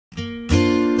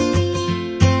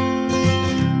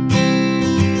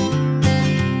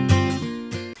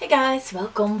guys,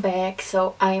 welcome back.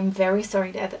 So I am very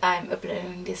sorry that I'm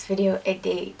uploading this video a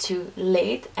day too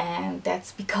late, and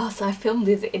that's because I filmed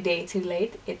it a day too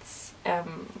late.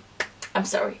 I'm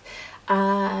sorry.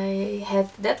 I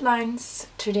had deadlines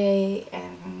today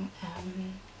and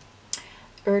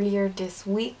earlier this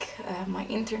week. My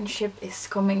internship is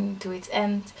coming to its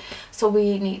end, so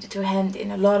we needed to hand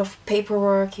in a lot of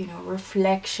paperwork,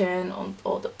 reflection on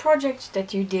all the projects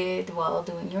that you did while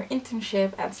doing your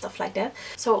internship and stuff like that.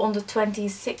 So on the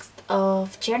 26th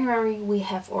of January we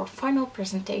have our final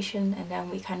presentation, and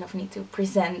then we kind of need to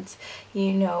present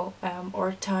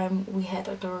our time we had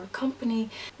at our company.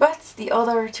 But the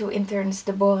other two interns,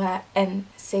 Deborah and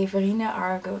Severine,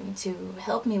 are going to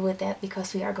help me with that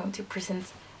because we are going to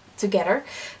present together.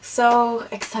 So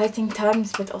exciting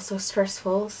times, but also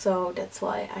stressful, so that's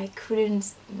why I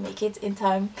couldn't make it in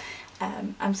time.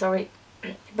 I'm sorry,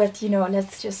 but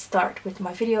let's just start with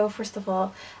my video. First of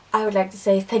all, I would like to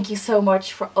say thank you so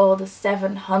much for all the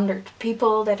 700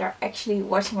 people that are actually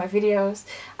watching my videos.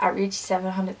 I reached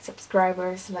 700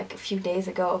 subscribers like a few days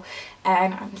ago,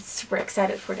 and I'm super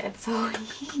excited for that, so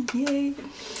yay.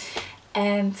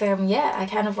 And yeah, I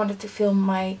kind of wanted to film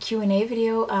my Q&A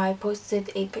video. I posted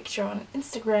a picture on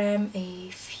Instagram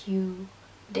a few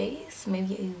days,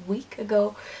 maybe a week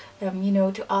ago,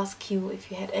 to ask you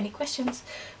if you had any questions.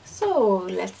 So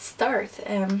let's start.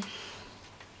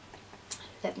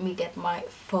 Let me get my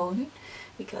phone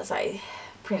because I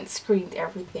print screened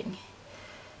everything.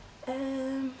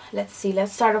 Let's see,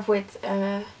 let's start off with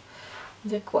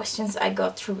the questions I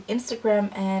got through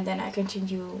Instagram, and then I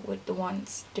continue with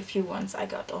the few ones I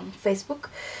got on Facebook.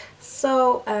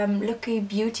 So Lucky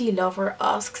Beauty Lover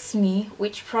asks me,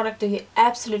 which product do you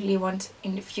absolutely want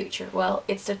in the future? Well,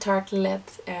 it's the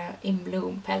Tartelette in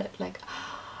Bloom palette. Like,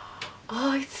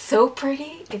 oh, it's so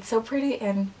pretty,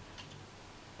 and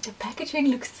the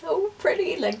packaging looks so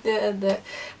pretty, like the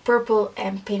purple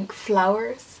and pink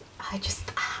flowers. I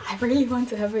really want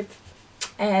to have it,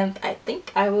 and I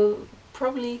think I will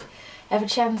probably have a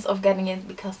chance of getting it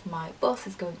because my boss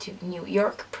is going to New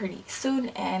York pretty soon,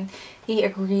 and he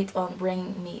agreed on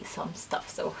bringing me some stuff,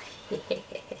 so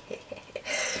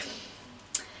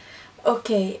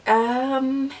okay.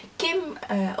 Kim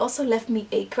also left me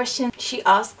a question. She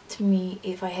asked me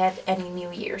if I had any New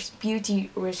Year's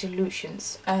beauty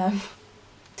resolutions.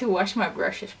 To wash my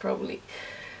brushes, probably.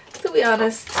 To be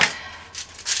honest,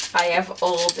 I have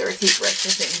all dirty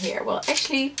brushes in here. Well,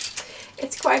 actually,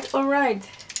 it's quite alright,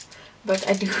 but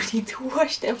I do need to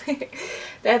wash them.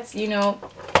 That's,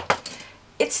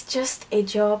 it's just a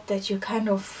job that you kind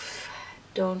of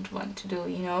don't want to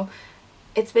do,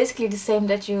 It's basically the same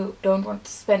that you don't want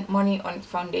to spend money on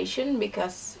foundation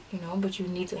because, but you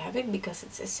need to have it because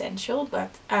it's essential. But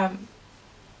I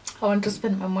want to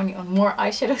spend my money on more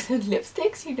eyeshadows and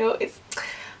lipsticks,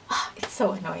 it's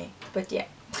so annoying, but yeah.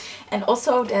 And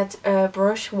also that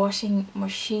brush washing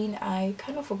machine, I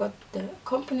kind of forgot the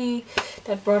company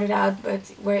that brought it out, but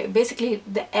where basically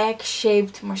the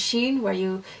egg-shaped machine where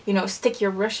you stick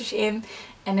your brushes in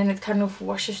and then it kind of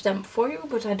washes them for you.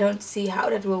 But I don't see how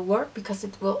that will work because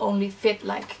it will only fit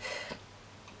like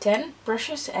 10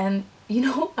 brushes, and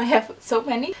I have so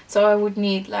many, so I would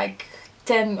need like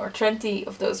 10 or 20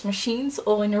 of those machines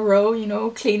all in a row,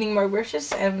 cleaning my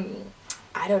brushes, and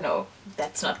I don't know,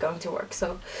 that's not going to work.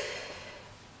 So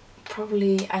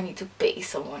probably I need to pay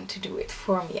someone to do it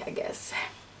for me, I guess.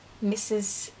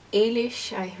 Mrs.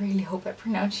 Eilish, I really hope I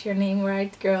pronounced your name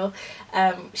right, girl.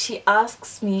 She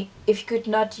asks me, if you could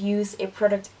not use a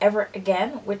product ever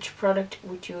again, which product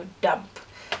would you dump?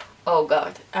 Oh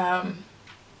god, I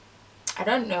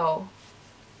don't know.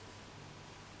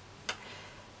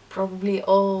 Probably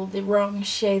all the wrong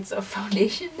shades of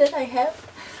foundation that I have.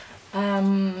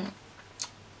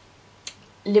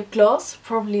 Lip gloss,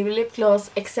 probably lip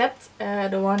gloss, except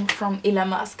the one from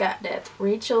Illamasqua that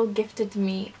Rachel gifted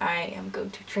me. I am going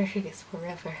to treasure this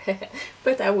forever.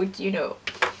 But I would,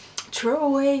 throw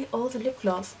away all the lip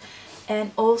gloss, and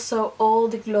also all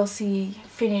the glossy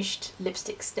finished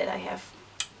lipsticks that I have.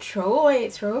 Throw away.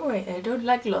 I don't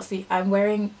like glossy. I'm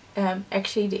wearing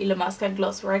actually the Illamasqua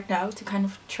gloss right now to kind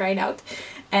of try it out,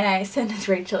 and I sent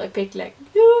Rachel a pic like,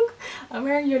 look, I'm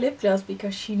wearing your lip gloss,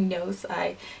 because she knows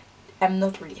I'm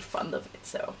not really fond of it.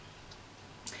 So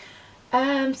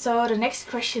so the next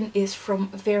question is from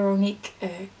Veronique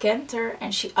Kenter,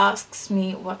 and she asks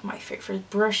me what my favorite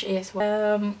brush is.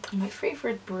 My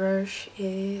favorite brush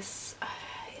is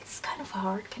it's kind of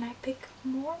hard. Can I pick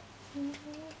more?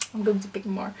 I'm going to pick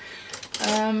more.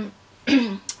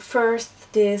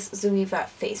 First, this Zoeva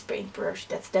face paint brush.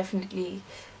 That's definitely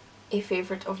a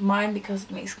favorite of mine because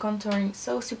it makes contouring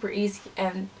so super easy,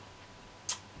 and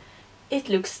it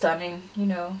looks stunning, you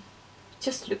know.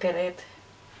 Just look at it.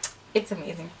 It's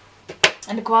amazing.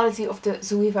 And the quality of the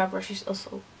Zoeva brush is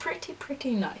also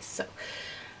pretty nice. So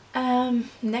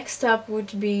next up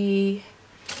would be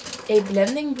a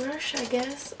blending brush, I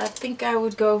guess. I think I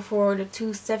would go for the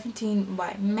 217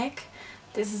 by MAC.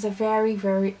 This is a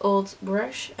very old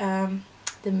brush.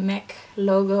 The MAC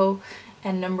logo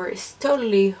and number is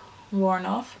totally worn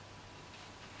off.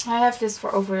 I have this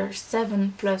for over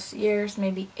 7+ years,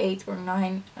 maybe 8 or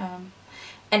 9,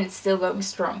 and it's still going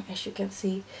strong. As you can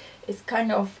see, it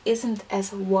kind of isn't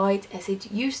as white as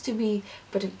it used to be,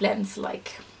 but it blends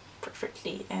like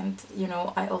perfectly. And you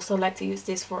know, I also like to use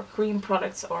this for cream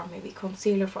products or maybe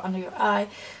concealer for under your eye.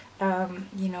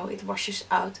 You know, it washes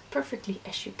out perfectly,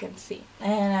 as you can see.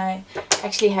 And I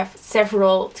actually have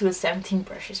several 217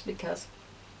 brushes because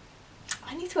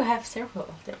I need to have several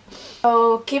of them.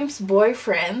 So Kim's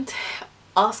boyfriend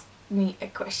asked me a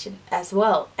question as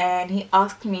well, and he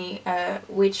asked me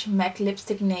which MAC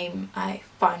lipstick name I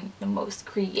find the most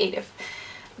creative.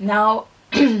 Now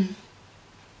I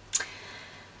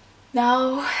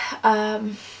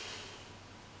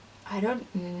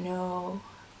don't know.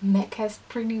 MAC has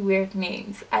pretty weird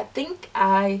names. I think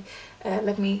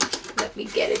let me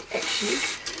get it actually.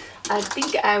 I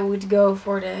think I would go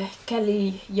for the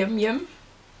Kelly Yum Yum,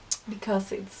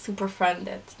 because it's super fun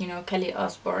that, you know, Kelly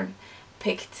Osbourne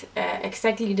picked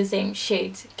exactly the same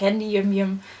shade, Candy Yum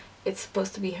Yum. It's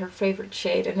supposed to be her favorite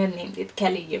shade, and then named it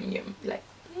Kelly Yum Yum. Like,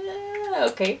 yeah,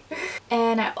 okay.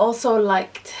 And I also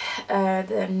liked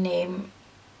the name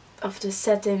of the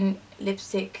satin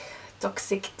lipstick,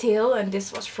 Toxic Tail, and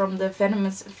this was from the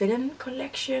Venomous Villain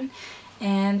collection.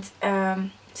 And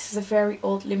this is a very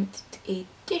old limited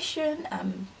edition.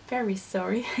 I'm very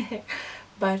sorry.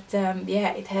 But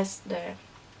yeah, it has the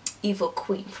evil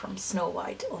queen from Snow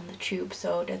White on the tube,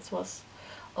 so that was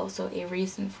also a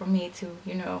reason for me to,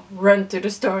 you know, run to the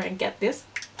store and get this.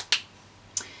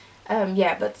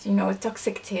 Yeah, but you know,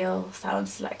 Toxic Tail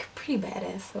sounds like pretty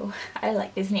badass, so I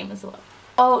like this name as well.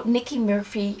 Oh, Nikki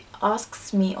Murphy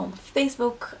asks me on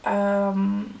Facebook,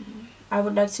 I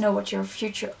would like to know what your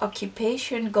future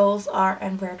occupation goals are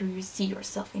and where do you see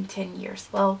yourself in 10 years?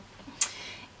 Well,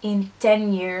 in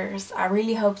 10 years I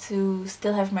really hope to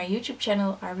still have my YouTube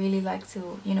channel. I really like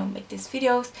to, you know, make these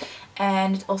videos,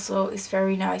 and it also is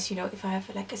very nice, you know, if I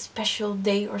have like a special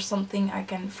day or something, I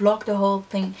can vlog the whole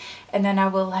thing, and then I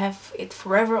will have it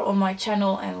forever on my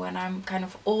channel. And when I'm kind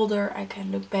of older, I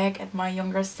can look back at my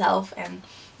younger self and,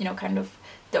 you know, kind of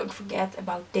don't forget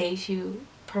about days you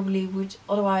probably would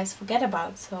otherwise forget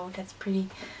about. So that's pretty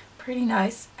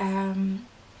nice.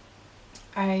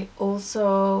 I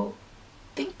also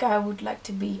think I would like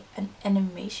to be an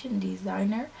animation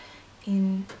designer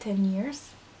in 10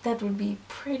 years. That would be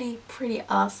pretty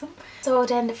awesome. So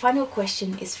then the final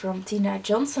question is from Tina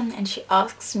Johnson, and she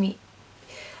asks me,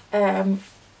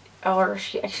 or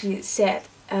she actually said,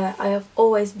 I have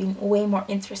always been way more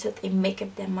interested in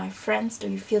makeup than my friends. Do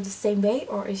you feel the same way,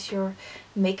 or is your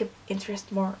makeup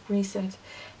interest more recent?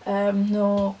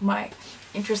 No, my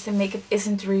interest in makeup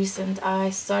isn't recent. I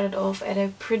started off at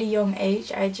a pretty young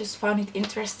age. I just found it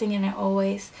interesting, and I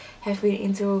always have been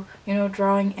into, you know,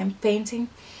 drawing and painting.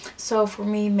 So for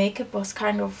me, makeup was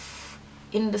kind of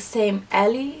in the same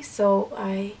alley, so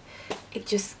it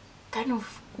just kind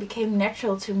of became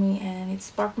natural to me, and it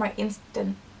sparked my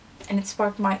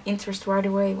interest right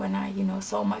away when I, you know,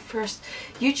 saw my first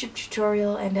YouTube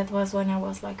tutorial, and that was when I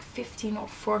was like 15 or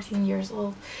 14 years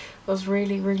old. It was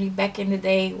really back in the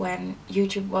day when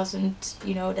YouTube wasn't,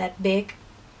 you know, that big.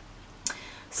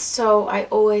 So I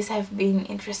always have been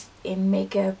interested in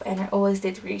makeup, and I always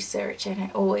did research, and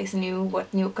I always knew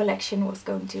what new collection was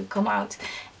going to come out.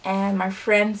 And my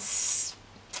friends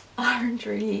aren't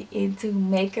really into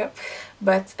makeup,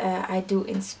 but I do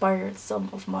inspire some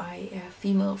of my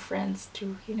female friends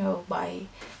to, you know, buy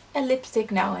a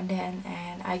lipstick now and then,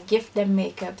 and I give them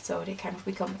makeup, so they kind of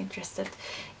become interested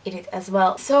in it as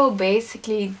well. So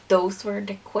basically those were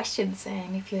the questions,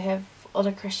 and if you have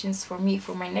other questions for me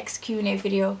for my next Q&A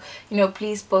video, you know,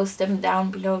 please post them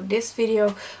down below this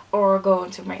video or go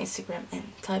onto my Instagram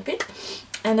and type it.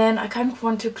 And then I kind of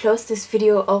want to close this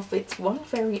video off with one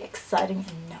very exciting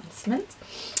announcement.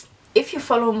 If you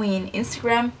follow me on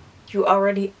Instagram, you're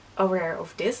already aware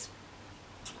of this,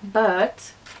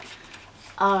 but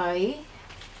I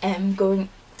am going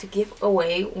to give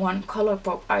away one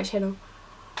Colourpop eyeshadow.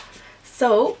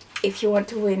 So if you want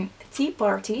to win Tea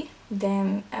Party,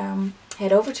 then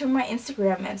head over to my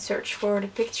Instagram and search for the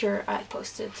picture I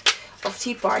posted of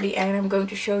Tea Party, and I'm going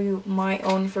to show you my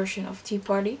own version of Tea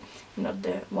Party, not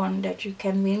the one that you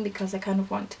can win, because I kind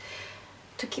of want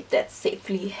to keep that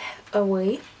safely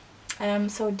away.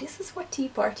 So this is what tea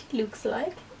party looks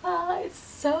like. Ah, it's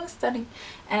so stunning.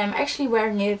 And I'm actually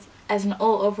wearing it as an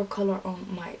all over color on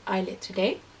my eyelid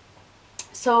today.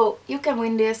 So you can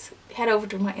win this. Head over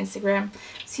to my Instagram,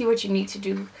 see what you need to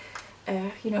do,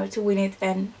 you know, to win it,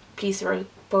 and please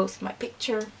repost my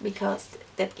picture because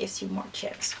that gives you more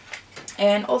chance.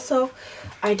 And also,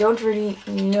 I don't really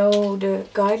know the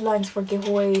guidelines for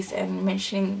giveaways and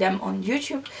mentioning them on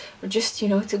YouTube, but just, you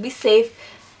know, to be safe,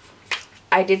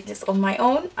 I did this on my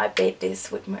own. I paid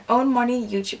this with my own money.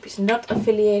 YouTube is not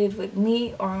affiliated with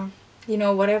me or, you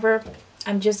know, whatever.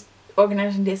 I'm just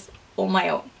organizing this on my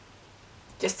own,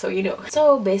 just so you know.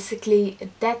 So basically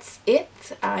that's it.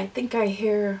 I think I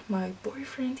hear my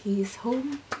boyfriend, he's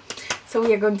home. So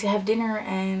we are going to have dinner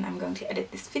and I'm going to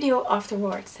edit this video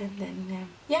afterwards, and then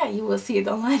yeah, you will see it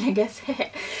online, I guess.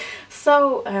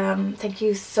 So thank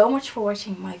you so much for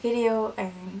watching my video,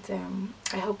 and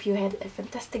I hope you had a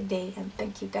fantastic day, and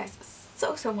thank you guys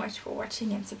so much for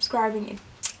watching and subscribing.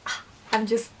 I'm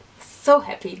just so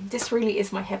happy. This really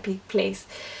is my happy place.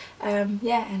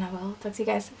 Yeah, and I will talk to you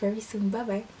guys very soon. Bye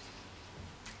bye.